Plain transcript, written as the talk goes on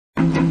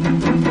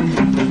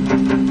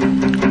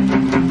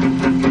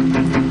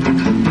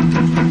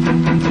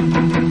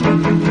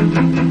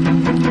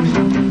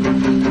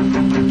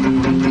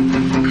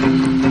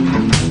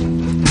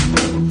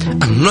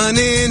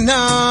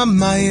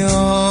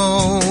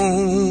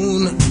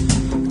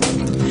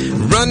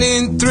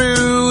running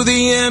through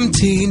the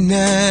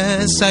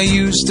emptiness I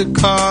used to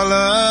call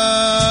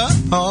a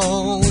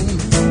home.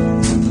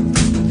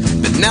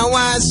 But now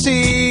I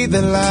see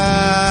the light.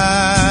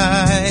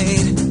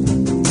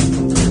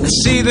 I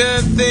see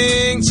the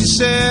things you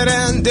said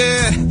and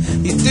did.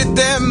 You did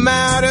them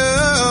out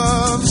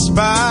of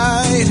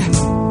spite.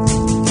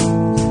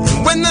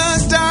 And when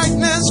the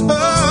darkness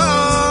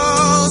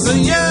falls on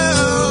you,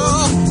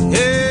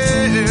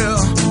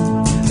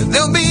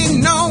 there'll be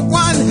no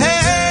one here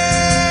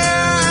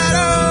at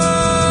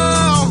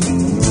all.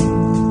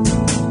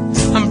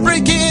 I'm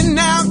breaking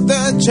out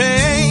the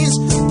chains,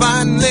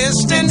 finally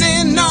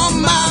standing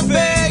on my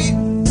feet.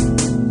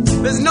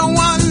 There's no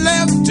one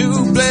left to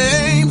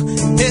blame,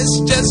 it's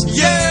just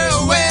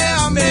you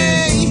and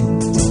me.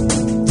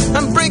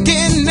 I'm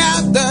breaking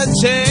out the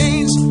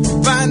chains,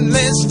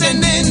 finally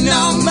standing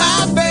on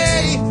my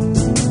feet.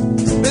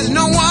 There's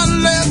no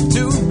one left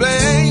to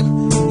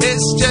blame,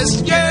 it's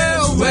just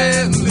you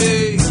and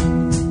me.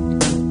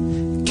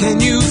 Can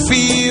you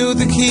feel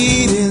the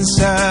heat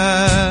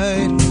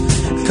inside?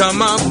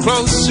 Come up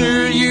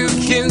closer, you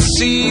can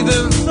see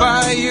the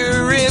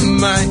fire in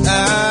my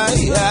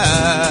eyes.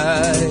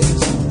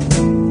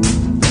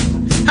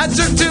 I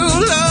took too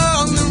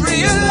long to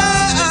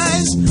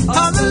realize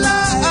all the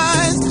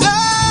lies,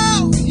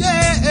 oh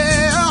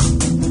yeah,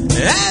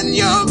 and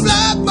your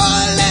blood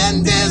boil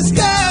in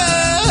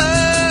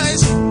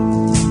disguise.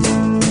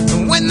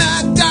 And when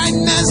the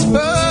darkness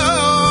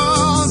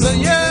falls on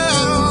you,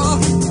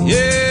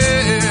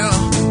 yeah,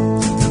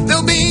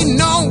 there'll be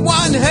no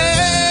one here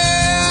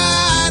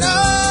at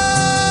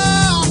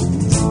all.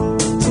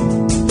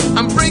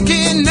 I'm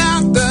breaking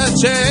out the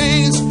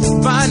chains,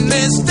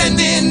 finally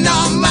standing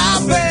on my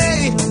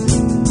feet.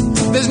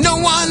 There's no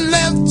one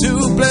left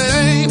to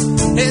blame,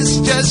 it's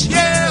just you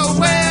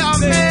and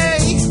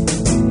me.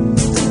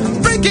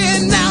 I'm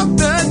breaking out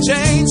the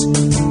chains,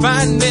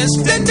 finally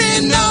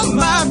standing on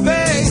my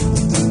feet.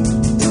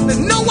 There's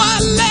no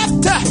one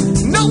left to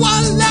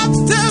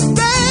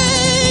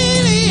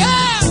blame,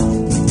 yeah.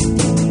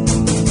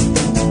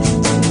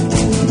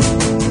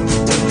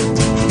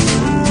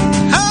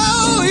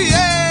 Oh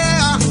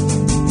yeah,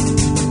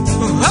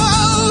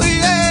 oh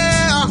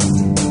yeah,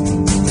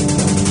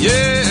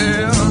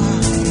 yeah.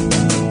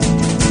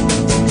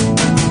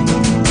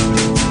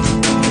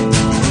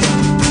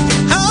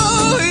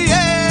 Oh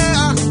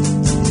yeah,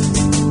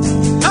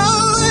 oh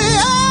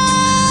yeah,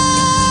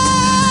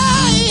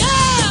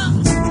 yeah.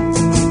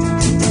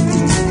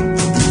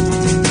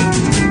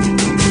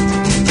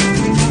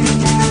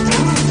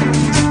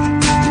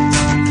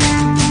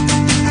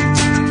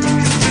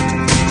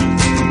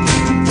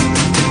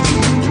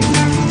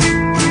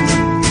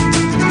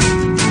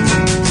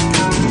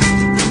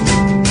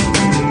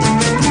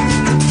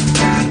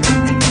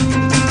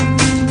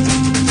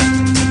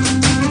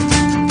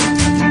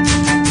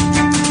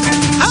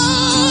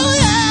 Oh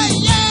yeah,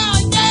 yeah,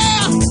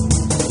 yeah.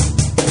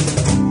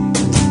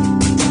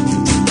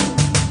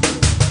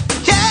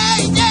 Yeah,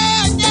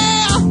 yeah,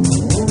 yeah.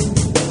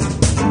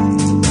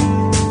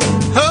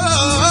 Oh,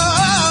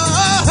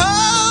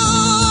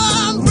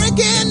 I'm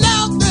breaking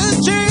out the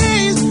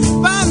chains,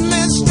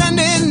 finally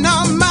standing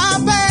on my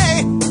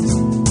feet.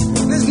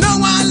 There's no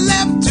one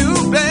left to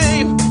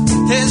blame,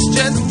 it's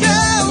just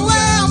you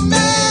and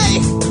me.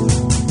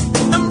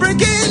 I'm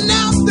breaking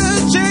out the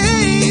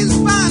chains,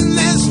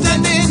 finally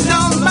standing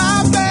on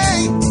my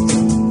feet.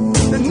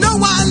 There's no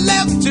one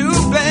left to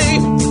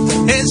blame,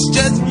 it's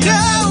just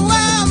you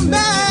and me.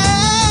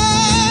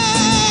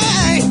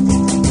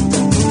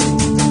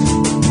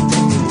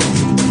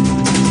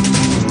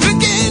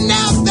 Breaking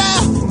out the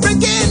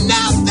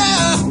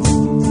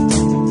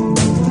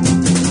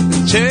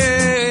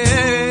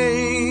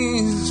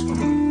chains.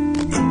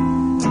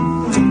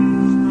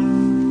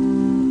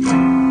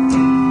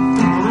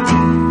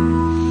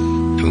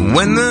 And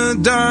when the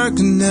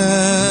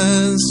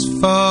darkness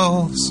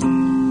falls